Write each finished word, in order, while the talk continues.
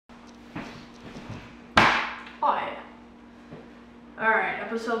All right,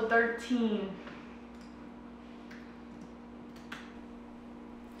 episode 13.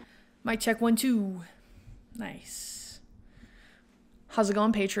 Mic check 1 2. Nice. How's it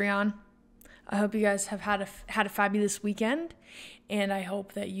going, Patreon? I hope you guys have had a fabulous weekend, and I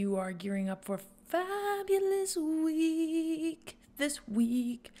hope that you are gearing up for a fabulous week this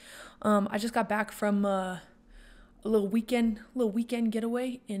week. I just got back from a little weekend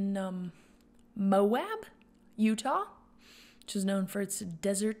getaway in Moab, Utah, which is known for its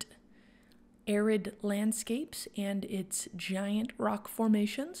desert, arid landscapes and its giant rock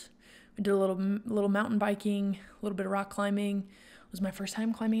formations. We did a little mountain biking, a little bit of rock climbing. It was my first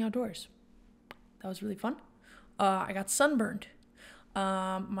time climbing outdoors. That was really fun. I got sunburned.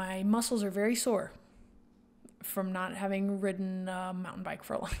 My muscles are very sore from not having ridden a mountain bike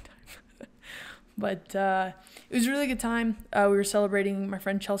for a long time. But it was a really good time. We were celebrating my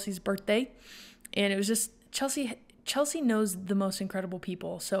friend Chelsea's birthday, and it was just Chelsea knows the most incredible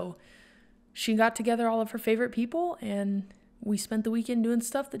people, so she got together all of her favorite people, and we spent the weekend doing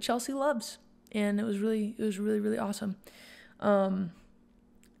stuff that Chelsea loves, and it was really awesome.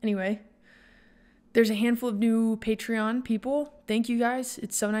 Anyway, there's a handful of new Patreon people. Thank you guys.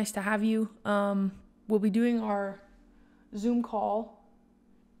 It's so nice to have you. We'll be doing our Zoom call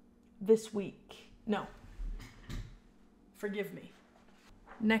this week. No. Forgive me.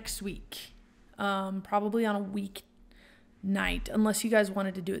 Next week. Probably on a week night, unless you guys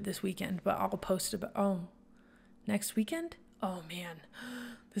wanted to do it this weekend, but I'll post about, next weekend? Oh man,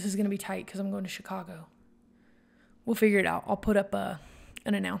 this is going to be tight because I'm going to Chicago. We'll figure it out. I'll put up an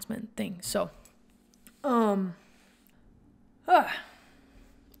announcement thing. So, I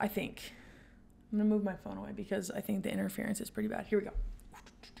think I'm going to move my phone away because I think the interference is pretty bad. Here we go.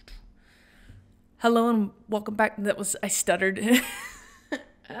 Hello and welcome back. I stuttered.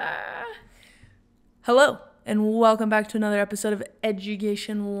 Hello and welcome back to another episode of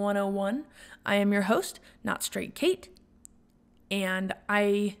Education 101. I am your host, Not Straight Kate, and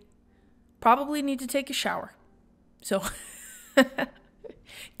I probably need to take a shower. So,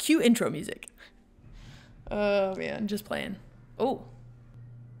 cue intro music. Oh man, just playing. Oh,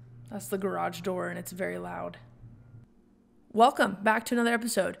 that's the garage door and it's very loud. Welcome back to another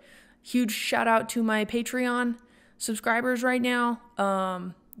episode. Huge shout out to my Patreon subscribers right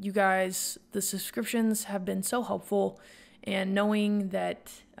now. You guys, the subscriptions have been so helpful, and knowing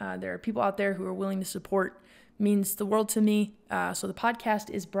that there are people out there who are willing to support means the world to me. So the podcast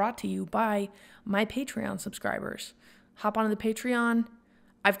is brought to you by my Patreon subscribers. Hop onto the Patreon.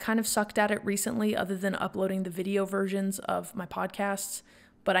 I've kind of sucked at it recently other than uploading the video versions of my podcasts,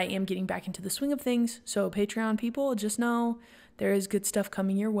 but I am getting back into the swing of things. So Patreon people, just know there is good stuff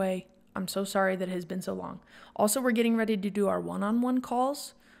coming your way. I'm so sorry that it has been so long. Also, we're getting ready to do our one-on-one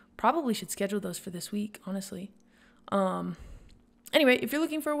calls. Probably should schedule those for this week, honestly. Anyway, if you're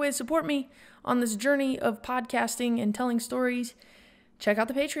looking for a way to support me on this journey of podcasting and telling stories, check out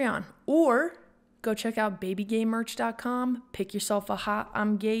the Patreon. Or go check out babygaymerch.com. Pick yourself a hot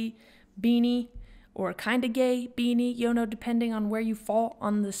I'm gay beanie or a kinda gay beanie, depending on where you fall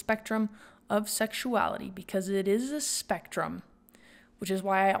on the spectrum of sexuality, because it is a spectrum, which is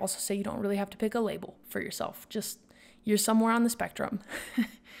why I also say you don't really have to pick a label for yourself. Just you're somewhere on the spectrum.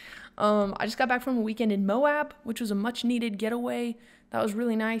 I just got back from a weekend in Moab, which was a much needed getaway. That was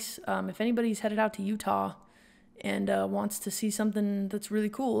really nice. If anybody's headed out to Utah and wants to see something that's really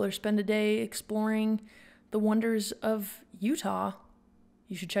cool or spend a day exploring the wonders of Utah,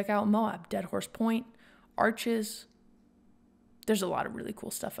 you should check out Moab, Dead Horse Point, Arches. There's a lot of really cool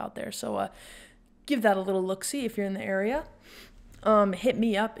stuff out there. So give that a little look-see if you're in the area. Hit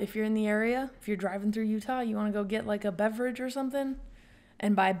me up if you're in the area. If you're driving through Utah, you want to go get like a beverage or something.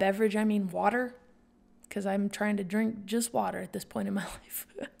 And by beverage, I mean water, because I'm trying to drink just water at this point in my life.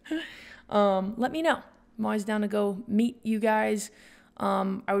 Let me know. I'm always down to go meet you guys.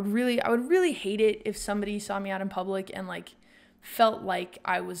 I would really hate it if somebody saw me out in public and like felt like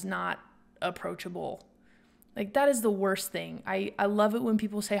I was not approachable. Like, that is the worst thing. I love it when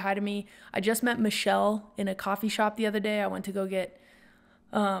people say hi to me. I just met Michelle in a coffee shop the other day. I went to go get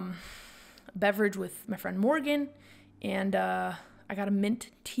a beverage with my friend Morgan, and I got a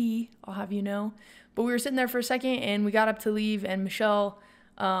mint tea, I'll have you know. But we were sitting there for a second, and we got up to leave, and Michelle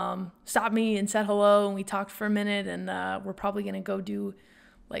stopped me and said hello, and we talked for a minute, and we're probably going to go do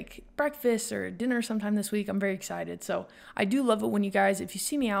like breakfast or dinner sometime this week. I'm very excited. So I do love it when you guys, if you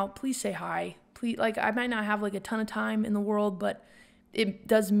see me out, please say hi. Please, like, I might not have like a ton of time in the world, but it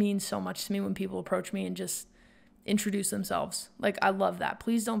does mean so much to me when people approach me and just introduce themselves. Like, I love that.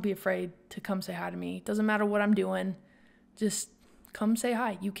 Please don't be afraid to come say hi to me. It doesn't matter what I'm doing. Just come say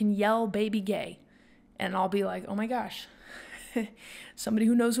hi. You can yell baby gay and I'll be like, oh my gosh. somebody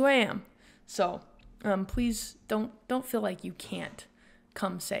who knows who I am. So please don't feel like you can't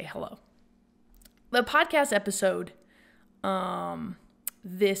come say hello. The podcast episode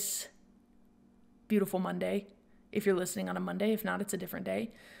this beautiful Monday, if you're listening on a Monday, if not, it's a different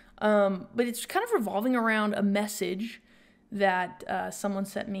day. But it's kind of revolving around a message that someone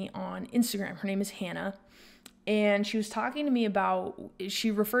sent me on Instagram. Her name is Hannah. And she was talking to me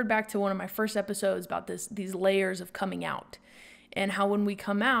she referred back to one of my first episodes about these layers of coming out. And how when we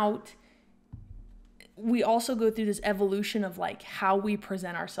come out, we also go through this evolution of like how we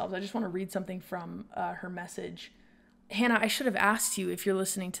present ourselves. I just want to read something from her message. Hannah, I should have asked you if you're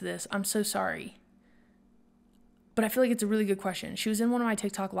listening to this. I'm so sorry. But I feel like it's a really good question. She was in one of my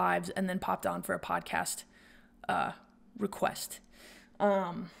TikTok lives and then popped on for a podcast request.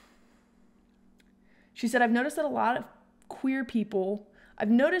 She said, I've noticed with a lot of queer people,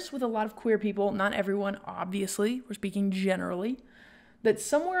 not everyone, obviously, we're speaking generally, that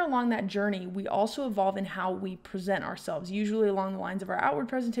somewhere along that journey, we also evolve in how we present ourselves, usually along the lines of our outward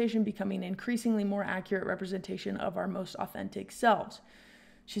presentation becoming an increasingly more accurate representation of our most authentic selves.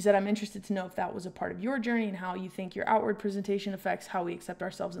 She said, I'm interested to know if that was a part of your journey and how you think your outward presentation affects how we accept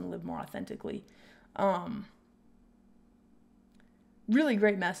ourselves and live more authentically. Really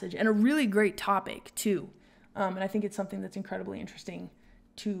great message and a really great topic too. And I think it's something that's incredibly interesting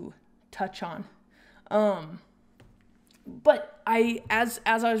to touch on. But as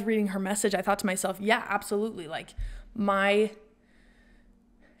I was reading her message, I thought to myself, yeah, absolutely. Like my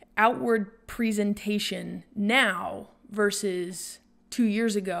outward presentation now versus 2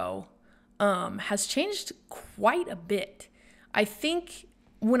 years ago has changed quite a bit. I think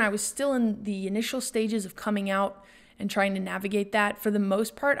when I was still in the initial stages of coming out and trying to navigate that, for the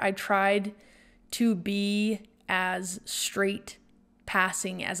most part, I tried to be as straight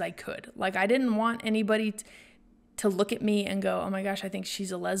passing as I could. Like I didn't want anybody to look at me and go, oh my gosh, I think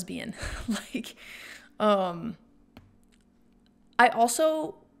she's a lesbian. I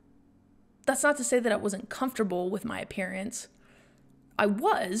also, that's not to say that I wasn't comfortable with my appearance. I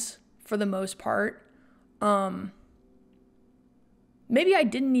was, for the most part. Maybe I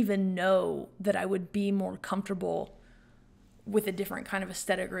didn't even know that I would be more comfortable with a different kind of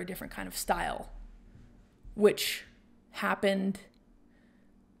aesthetic or a different kind of style, which happened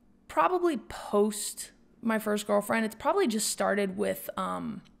probably post my first girlfriend. It's probably just started with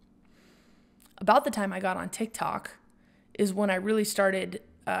about the time I got on TikTok is when I really started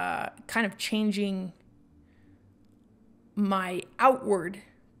kind of changing my outward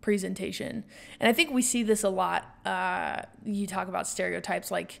presentation. And I think we see this a lot. You talk about stereotypes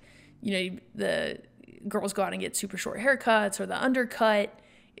like, the girls go out and get super short haircuts, or the undercut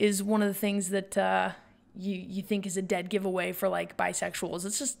is one of the things that you think is a dead giveaway for like bisexuals.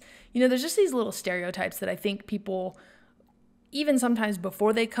 It's just, there's just these little stereotypes that I think people, even sometimes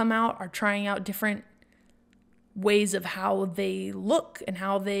before they come out, are trying out different ways of how they look and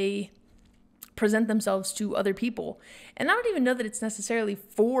how they present themselves to other people. And I don't even know that it's necessarily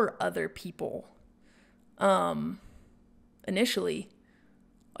for other people initially.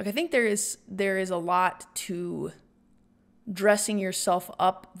 Like I think there is a lot to dressing yourself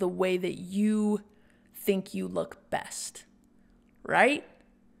up the way that you think you look best, right?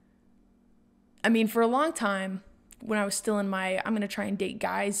 I mean, for a long time, when I was still in my I'm going to try and date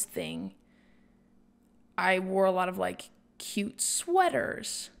guys thing, I wore a lot of like cute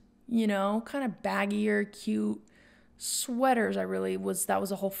sweaters, kind of baggier, cute sweaters. That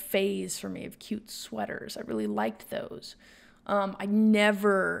was a whole phase for me of cute sweaters. I really liked those. I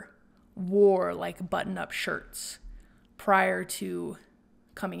never wore like button-up shirts prior to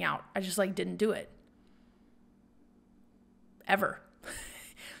coming out. I just didn't do it ever.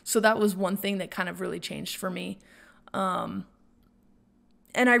 So that was one thing that kind of really changed for me. And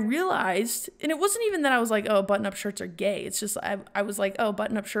I realized, and it wasn't even that I was like, oh, button-up shirts are gay. It's just, I was like, oh,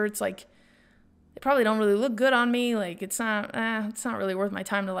 button-up shirts, like, they probably don't really look good on me. Like, it's not really worth my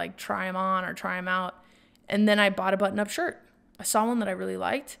time to like try them on or try them out. And then I bought a button-up shirt. I saw one that I really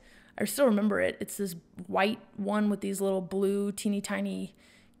liked. I still remember it. It's this white one with these little blue, teeny tiny,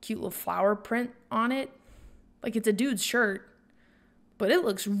 cute little flower print on it. Like, it's a dude's shirt, but it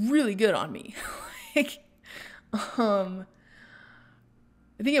looks really good on me. I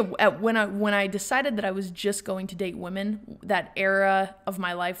think when I decided that I was just going to date women, that era of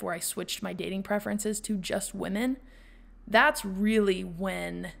my life where I switched my dating preferences to just women, that's really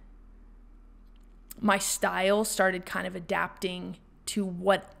when my style started kind of adapting to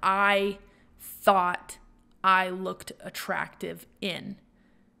what I thought I looked attractive in,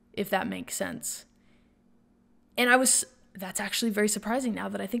 if that makes sense. And that's actually very surprising now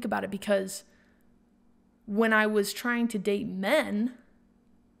that I think about it, because when I was trying to date men,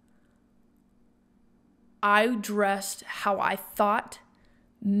 I dressed how I thought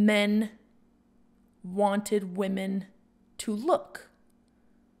men wanted women to look.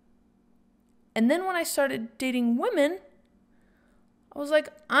 And then when I started dating women, I was like,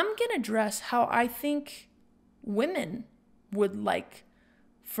 I'm going to dress how I think women would like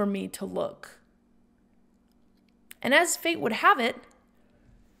for me to look. And as fate would have it,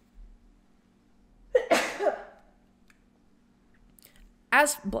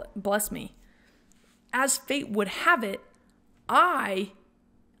 bless me, as fate would have it, I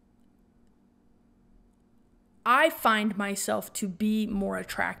find myself to be more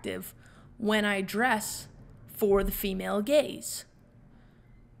attractive when I dress for the female gaze,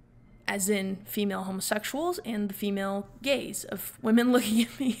 as in female homosexuals and the female gaze of women looking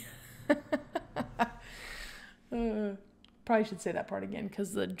at me. Probably should say that part again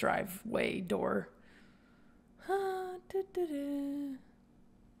because the driveway door.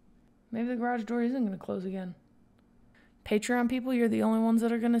 Maybe the garage door isn't going to close again. Patreon people, you're the only ones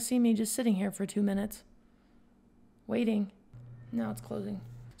that are going to see me just sitting here for 2 minutes. Waiting. Now it's closing.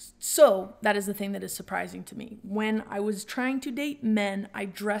 So that is the thing that is surprising to me. When I was trying to date men, I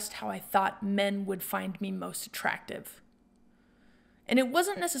dressed how I thought men would find me most attractive. And it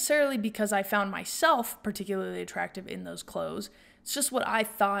wasn't necessarily because I found myself particularly attractive in those clothes. It's just what I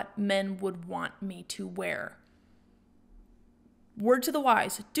thought men would want me to wear. Word to the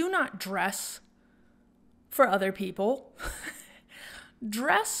wise, do not dress for other people.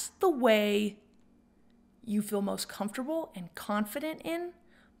 Dress the way you feel most comfortable and confident in.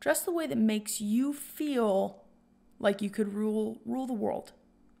 Dress the way that makes you feel like you could rule the world.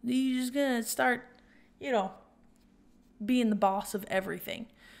 You're just gonna start, being the boss of everything.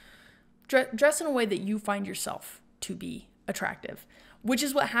 Dress in a way that you find yourself to be attractive, which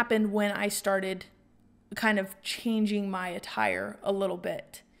is what happened when I started kind of changing my attire a little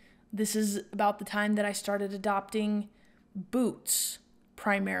bit. This is about the time that I started adopting boots,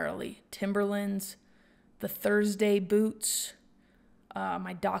 primarily Timberlands, the Thursday boots,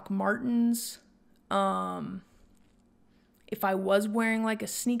 my Doc Martens. If I was wearing like a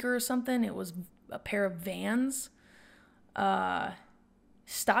sneaker or something, it was a pair of Vans.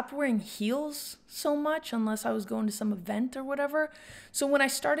 Stopped wearing heels so much unless I was going to some event or whatever. So when I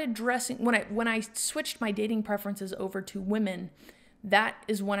started dressing, when I switched my dating preferences over to women, that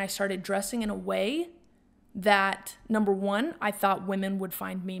is when I started dressing in a way that, number one, I thought women would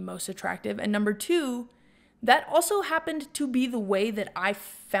find me most attractive, and number two, that also happened to be the way that I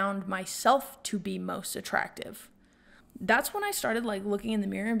found myself to be most attractive. That's when I started looking in the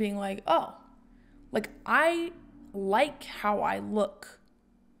mirror and being like, oh, I like how I look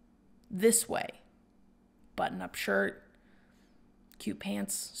this way. Button-up shirt, cute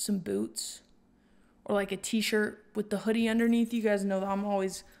pants, some boots, or a t-shirt with the hoodie underneath. You guys know that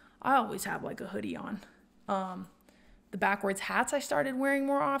I always have a hoodie on. The backwards hats I started wearing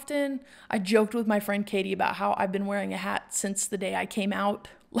more often. I joked with my friend Katie about how I've been wearing a hat since the day I came out.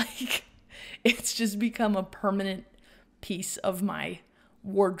 It's just become a permanent piece of my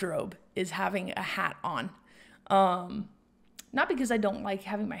wardrobe is having a hat on. Not because I don't like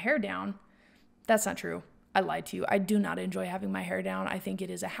having my hair down. That's not true. I lied to you. I do not enjoy having my hair down. I think it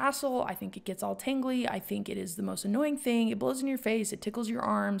is a hassle. I think it gets all tangly. I think it is the most annoying thing. It blows in your face. It tickles your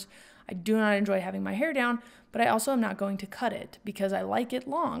arms. I do not enjoy having my hair down, but I also am not going to cut it because I like it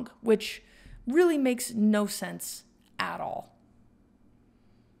long, which really makes no sense at all.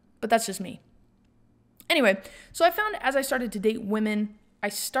 But that's just me. Anyway, so I found as I started to date women, I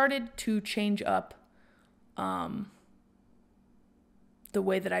started to change up the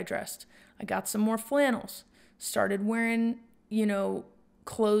way that I dressed. I got some more flannels, started wearing,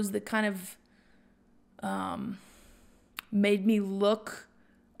 clothes that kind of made me look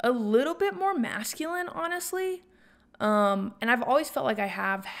a little bit more masculine, honestly. And I've always felt like I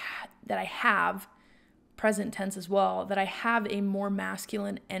have, present tense as well, that I have a more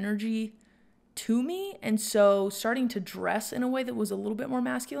masculine energy to me. And so starting to dress in a way that was a little bit more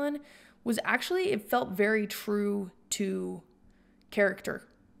masculine was actually, it felt very true to character.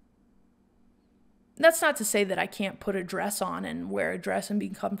 That's not to say that I can't put a dress on and wear a dress and be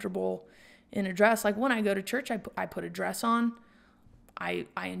comfortable in a dress. When I go to church, I put a dress on. I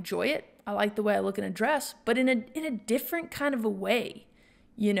enjoy it. I like the way I look in a dress, but in a different kind of a way,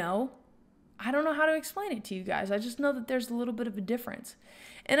 I don't know how to explain it to you guys. I just know that there's a little bit of a difference.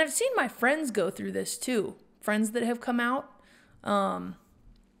 And I've seen my friends go through this too. Friends that have come out. And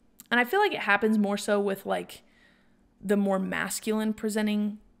I feel like it happens more so with the more masculine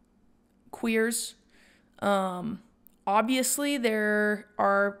presenting queers. Obviously there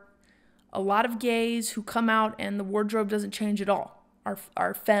are A lot of gays who come out and the wardrobe doesn't change at all.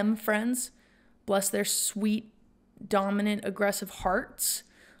 Our femme friends, bless their sweet, dominant, aggressive hearts,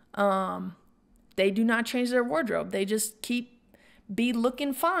 they do not change their wardrobe. They just be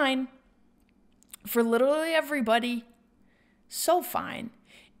looking fine for literally everybody. So fine.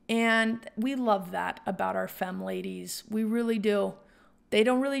 And we love that about our femme ladies. We really do. They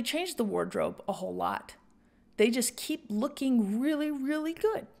don't really change the wardrobe a whole lot. They just keep looking really, really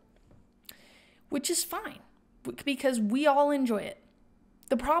good, which is fine because we all enjoy it.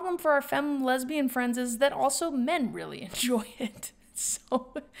 The problem for our femme lesbian friends is that also men really enjoy it.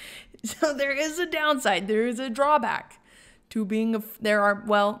 So there is a downside. There is a drawback to being there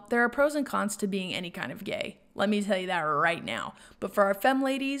are pros and cons to being any kind of gay. Let me tell you that right now. But for our femme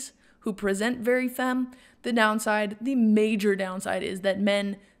ladies who present very femme, the major downside is that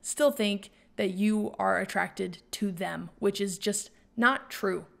men still think that you are attracted to them, which is just not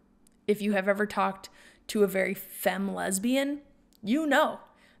true. If you have ever talked to a very femme lesbian, you know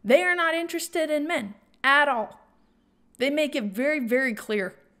they are not interested in men at all. They make it very, very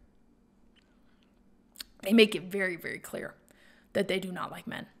clear. They make it very, very clear that they do not like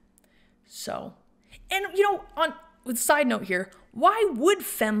men. So, and with side note here, why would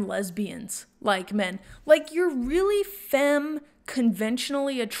femme lesbians like men? Like, you're really femme,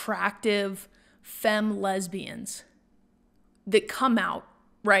 conventionally attractive femme lesbians that come out,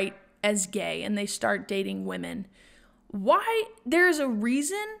 right, as gay and they start dating women. Why? There's a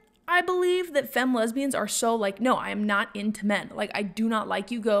reason, I believe, that femme lesbians are so like, no, I am not into men. Like, I do not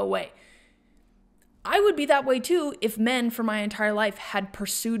like you, go away. I would be that way too if men for my entire life had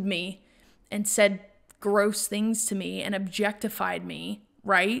pursued me and said gross things to me and objectified me,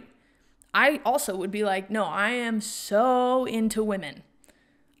 right? I also would be like, no, I am so into women.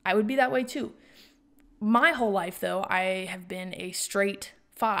 I would be that way too. My whole life, though, I have been a straight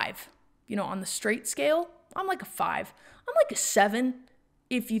 5. On the straight scale, I'm like a 5. I'm like a 7.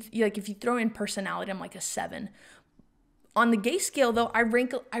 If you throw in personality, I'm like a 7. On the gay scale, though, I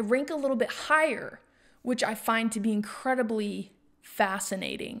rank a little bit higher, which I find to be incredibly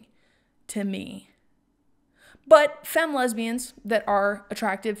fascinating to me. But femme lesbians that are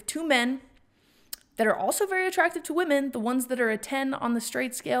attractive to men, that are also very attractive to women, the ones that are a 10 on the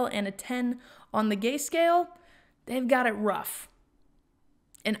straight scale and a 10 on the gay scale, they've got it rough.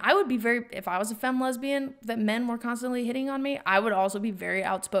 And I would be if I was a femme lesbian that men were constantly hitting on me, I would also be very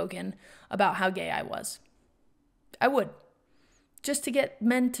outspoken about how gay I was. I would. Just to get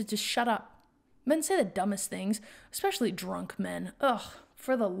men to just shut up. Men say the dumbest things, especially drunk men. Ugh,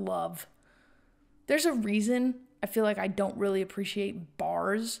 for the love. There's a reason I feel like I don't really appreciate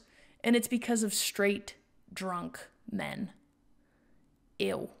bars, and it's because of straight, drunk men.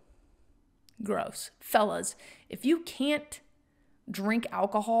 Ew. Gross. Fellas, if you can't drink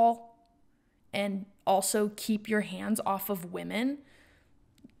alcohol and also keep your hands off of women,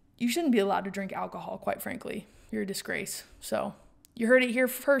 you shouldn't be allowed to drink alcohol, quite frankly. You're a disgrace. So, you heard it here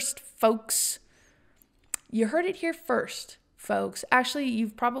first, folks. You heard it here first, folks. Actually,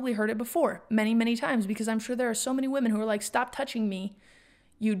 you've probably heard it before many, many times because I'm sure there are so many women who are like, stop touching me,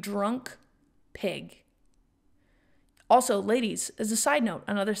 you drunk pig. Also, ladies, as a side note,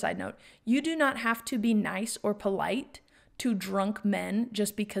 another side note, you do not have to be nice or polite to drunk men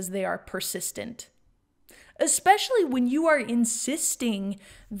just because they are persistent. Especially when you are insisting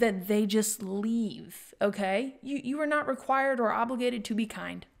that they just leave, okay? You are not required or obligated to be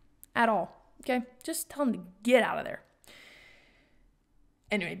kind at all, okay? Just tell them to get out of there.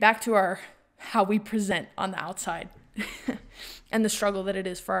 Anyway, back to how we present on the outside and the struggle that it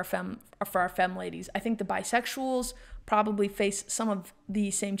is for our femme ladies. I think the bisexuals probably face some of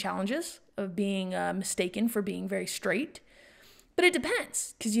the same challenges of being mistaken for being very straight. But it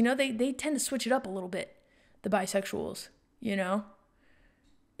depends, because, they tend to switch it up a little bit, the bisexuals,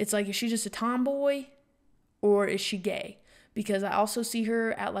 It's like, is she just a tomboy or is she gay? Because I also see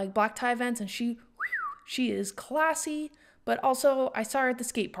her at, like, black tie events, and she is classy, but also I saw her at the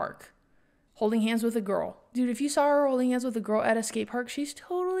skate park holding hands with a girl. Dude, if you saw her holding hands with a girl at a skate park, she's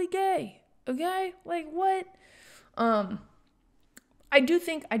totally gay, okay? Like, what? I do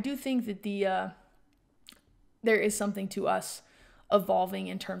think that there is something to us evolving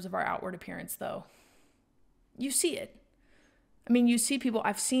in terms of our outward appearance, though. You see it. I mean, you see people,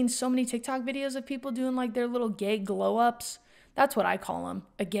 I've seen so many TikTok videos of people doing like their little gay glow ups. That's what I call them,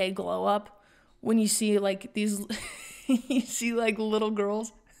 a gay glow up. When you see like these, you see like little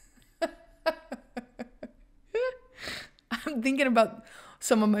girls. I'm thinking about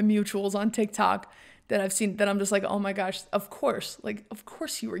some of my mutuals on TikTok that I've seen that I'm just like, oh my gosh, of course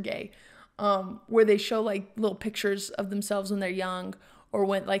you were gay. Where they show like little pictures of themselves when they're young, or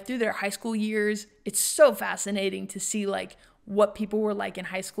went like through their high school years. It's so fascinating to see like what people were like in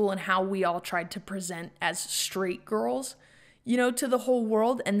high school and how we all tried to present as straight girls, you know, to the whole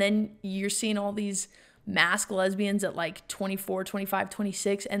world. And then you're seeing all these masked lesbians at like 24, 25,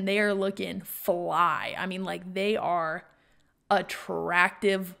 26, and they are looking fly. I mean, like they are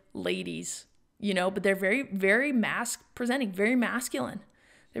attractive ladies, you know, but they're very, very mask presenting, very masculine.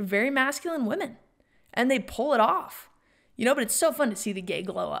 They're very masculine women and they pull it off, you know, but it's so fun to see the gay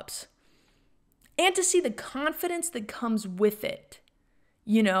glow ups and to see the confidence that comes with it,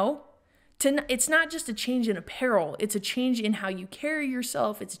 you know. It's not just a change in apparel, it's a change in how you carry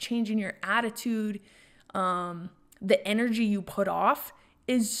yourself. It's a change in your attitude. The energy you put off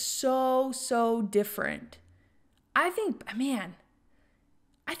is so different. I think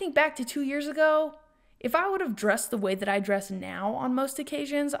back to 2 years ago, if I would have dressed the way that I dress now on most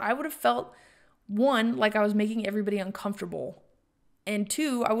occasions, I would have felt, one, like I was making everybody uncomfortable. And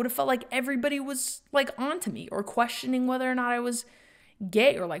two, I would have felt like everybody was like onto me or questioning whether or not I was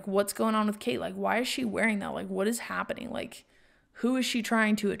gay or like what's going on with Kate. Like, why is she wearing that? Like, what is happening? Like, who is she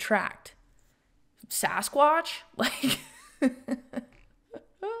trying to attract? Sasquatch? Like,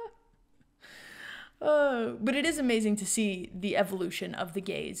 but it is amazing to see the evolution of the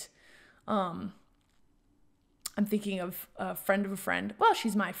gays. I'm thinking of a friend of a friend. Well,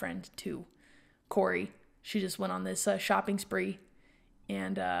 she's my friend too, Corey. She just went on this shopping spree,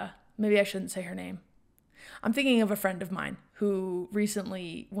 and maybe I shouldn't say her name. I'm thinking of a friend of mine who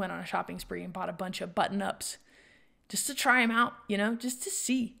recently went on a shopping spree and bought a bunch of button-ups just to try them out, you know, just to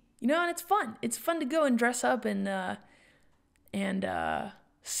see, you know, and it's fun. It's fun to go and dress up and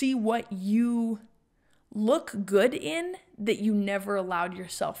see what you look good in that you never allowed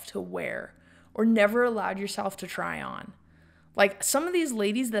yourself to wear or never allowed yourself to try on. Like some of these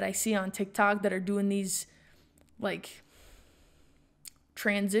ladies that I see on TikTok that are doing these like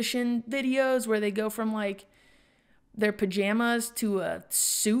transition videos where they go from like their pajamas to a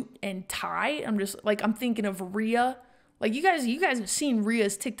suit and tie. I'm thinking of Rhea. Like you guys have seen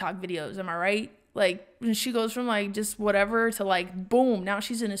Rhea's TikTok videos, am I right? Like when she goes from like just whatever to like boom, now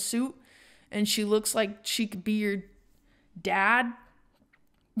she's in a suit and she looks like she could be your dad.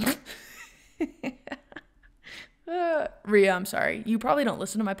 Rhea, I'm sorry. You probably don't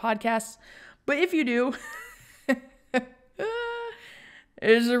listen to my podcasts, but if you do,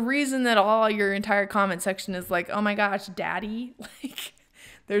 there's a reason that all your entire comment section is like, oh my gosh, daddy. Like,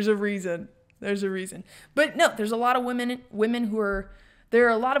 there's a reason. But no, there's a lot of there are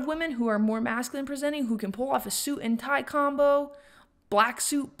a lot of women who are more masculine presenting, who can pull off a suit and tie combo. Black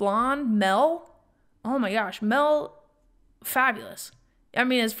suit, blonde, Mel. Oh my gosh, Mel, fabulous. I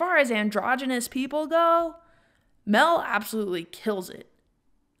mean, as far as androgynous people go, Mel absolutely kills it.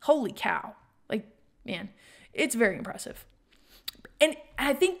 Holy cow. Like, man, it's very impressive. And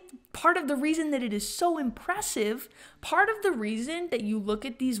I think part of the reason that it is so impressive, part of the reason that you look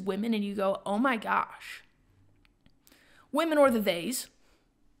at these women and you go, oh my gosh, women or the theys,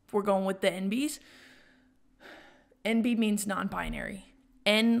 if we're going with the NBs, NB means non-binary.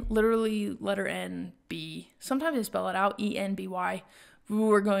 N, literally letter N, B. Sometimes I spell it out, ENBY. What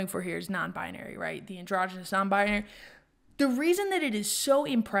we're going for here is non-binary, right? The androgynous non-binary. The reason that it is so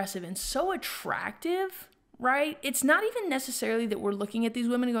impressive and so attractive, right? It's not even necessarily that we're looking at these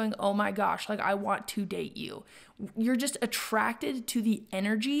women and going, oh my gosh, like I want to date you. You're just attracted to the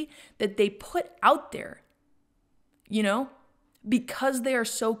energy that they put out there, you know? Because they are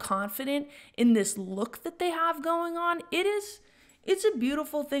so confident in this look that they have going on. It's a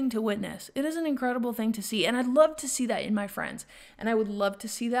beautiful thing to witness. It is an incredible thing to see. And I'd love to see that in my friends. And I would love to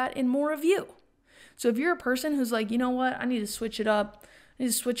see that in more of you. So if you're a person who's like, you know what, I need to switch it up. I need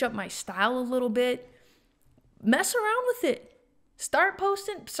to switch up my style a little bit. Mess around with it. Start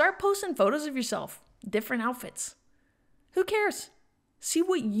posting photos of yourself, different outfits. Who cares? See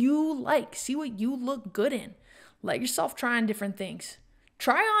what you like. See what you look good in. Let yourself try on different things.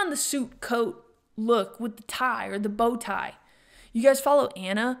 Try on the suit coat look with the tie or the bow tie. You guys follow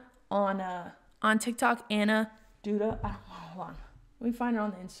Anna on TikTok? Anna Duda? I don't know. Hold on. Let me find her on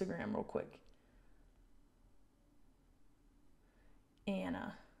the Instagram real quick.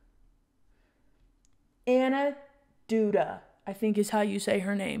 Anna Duda, I think is how you say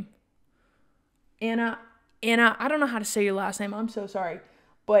her name. Anna, I don't know how to say your last name. I'm so sorry.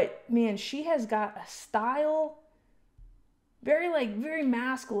 But man, she has got a style, very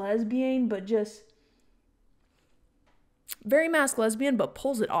masked lesbian, but just very masked lesbian, but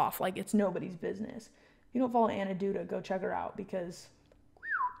pulls it off like it's nobody's business. If you don't follow Anna Duda, go check her out because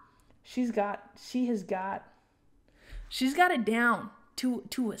she's got it down.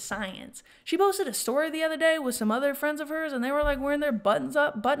 to a science. She posted a story the other day with some other friends of hers, and they were like wearing their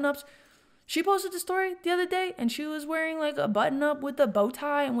button-ups. She posted a story the other day, and she was wearing like a button-up with a bow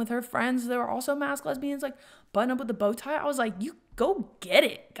tie, and with her friends, they were also masked lesbians, like button-up with a bow tie. I was like, you go get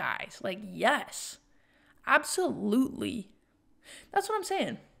it, guys. Like, yes, absolutely. That's what I'm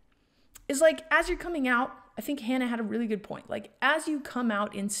saying. Is like, as you're coming out, I think Hannah had a really good point. Like, as you come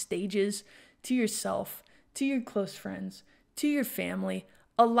out in stages to yourself, to your close friends, to your family,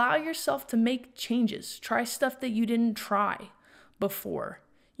 allow yourself to make changes. Try stuff that you didn't try before.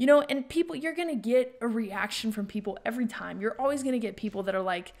 You know, and people, you're going to get a reaction from people every time. You're always going to get people that are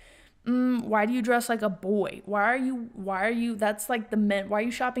like, why do you dress like a boy? Why are you, that's like the men, why are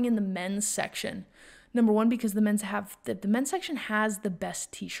you shopping in the men's section? Number one, because the men's section has the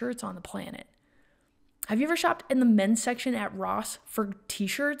best t-shirts on the planet. Have you ever shopped in the men's section at Ross for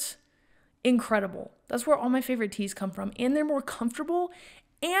t-shirts? Incredible. That's where all my favorite tees come from. And they're more comfortable.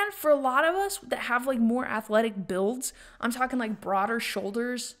 And for a lot of us that have like more athletic builds, I'm talking like broader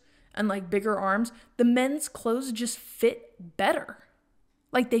shoulders and like bigger arms, the men's clothes just fit better.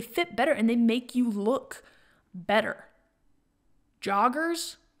 Like they fit better and they make you look better.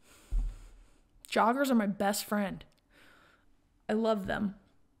 Joggers are my best friend. I love them.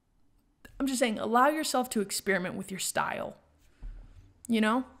 I'm just saying, allow yourself to experiment with your style. You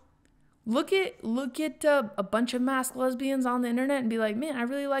know? Look at a bunch of masked lesbians on the internet and be like, man, I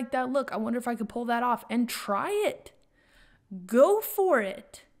really like that look. I wonder if I could pull that off. And try it. Go for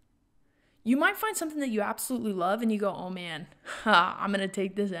it. You might find something that you absolutely love and you go, oh man, I'm going to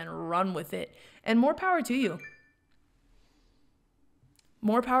take this and run with it. And more power to you.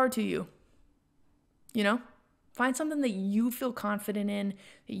 More power to you. You know? Find something that you feel confident in,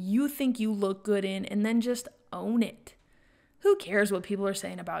 that you think you look good in, and then just own it. Who cares what people are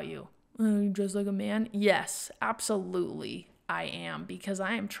saying about you? You dress like a man? Yes, absolutely I am, because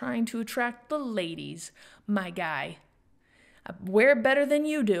I am trying to attract the ladies, my guy. I wear better than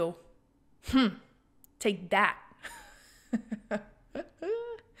you do. Take that.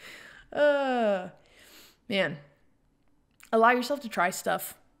 Man, allow yourself to try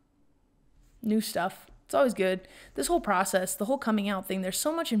stuff. New stuff. It's always good. This whole process, the whole coming out thing, there's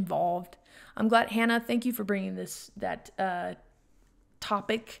so much involved. I'm glad, Hannah, thank you for bringing that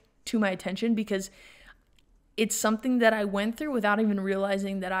topic to my attention, because it's something that I went through without even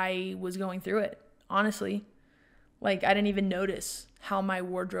realizing that I was going through it. Honestly, like I didn't even notice how my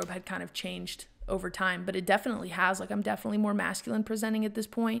wardrobe had kind of changed over time, but it definitely has. Like I'm definitely more masculine presenting at this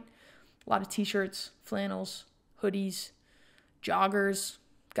point. A lot of t-shirts, flannels, hoodies, joggers.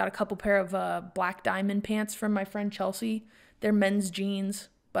 Got a couple pair of black diamond pants from my friend Chelsea. They're men's jeans,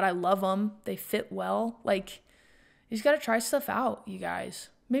 but I love them. They fit well. Like, you just got to try stuff out, you guys.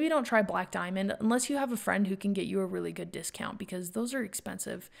 Maybe don't try black diamond unless you have a friend who can get you a really good discount, because those are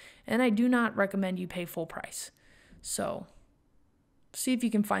expensive. And I do not recommend you pay full price. So see if you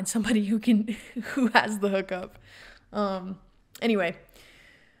can find somebody who has the hookup. Anyway,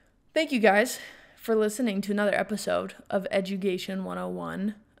 thank you guys for listening to another episode of Education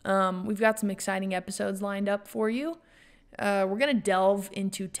 101. We've got some exciting episodes lined up for you. We're going to delve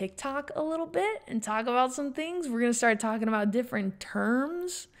into TikTok a little bit and talk about some things. We're going to start talking about different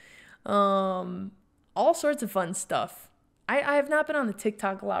terms, all sorts of fun stuff. I have not been on the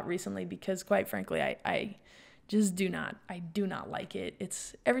TikTok a lot recently because, quite frankly, I just do not like it.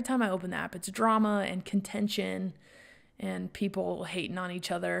 It's every time I open the app, it's drama and contention and people hating on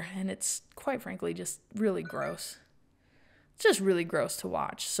each other, and it's quite frankly just really gross. It's just really gross to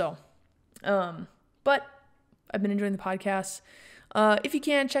watch. So, but I've been enjoying the podcast. If you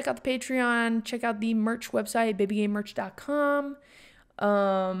can, check out the Patreon, check out the merch website, babygamemerch.com.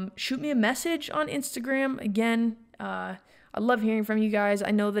 Shoot me a message on Instagram. Again, I love hearing from you guys.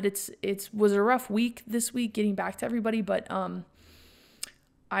 I know that it was a rough week this week getting back to everybody, but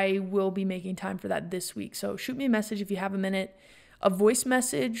I will be making time for that this week. So shoot me a message if you have a minute. A voice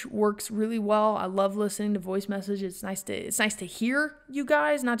message works really well. I love listening to voice messages. It's nice to hear you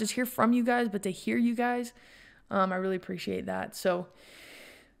guys, not just hear from you guys, but to hear you guys. I really appreciate that. So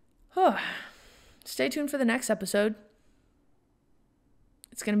stay tuned for the next episode.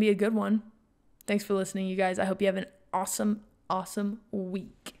 It's going to be a good one. Thanks for listening, you guys. I hope you have an awesome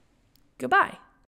week. Goodbye.